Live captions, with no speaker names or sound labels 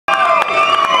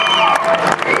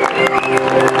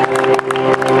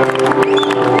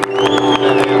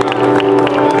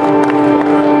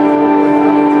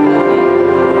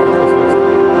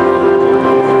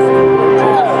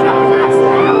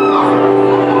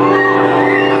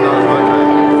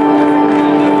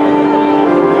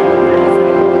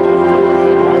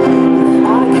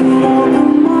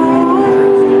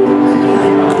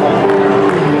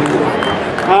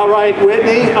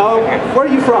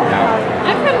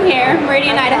here,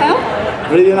 Meridian, Idaho.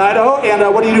 Meridian, Idaho,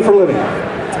 and what do you do for a living?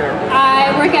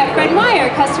 I work at Fred Meyer,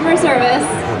 customer service.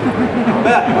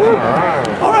 Bet.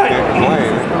 All right.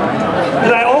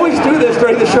 And I always do this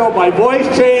during the show. My voice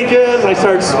changes, I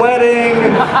start sweating.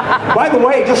 By the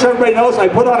way, just so everybody knows, I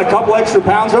put on a couple extra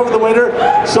pounds over the winter,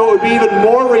 so it would be even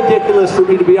more ridiculous for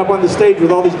me to be up on the stage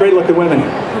with all these great-looking women.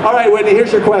 All right, Whitney,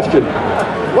 here's your question.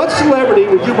 What celebrity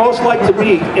would you most like to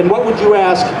meet, and what would you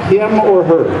ask him or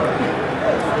her?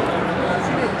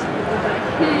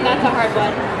 That's a hard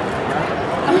one.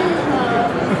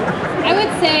 I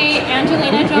would say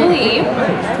Angelina Jolie,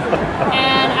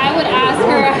 and I would ask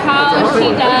her how she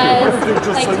does,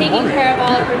 like, taking care of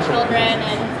all of her children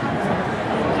and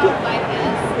how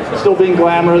life is. Still being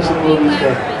glamorous and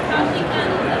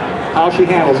how she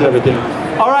handles everything.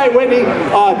 All right, Whitney,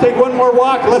 take one more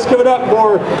walk. Let's give it up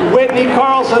for Whitney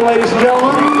Carlson, ladies and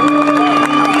gentlemen.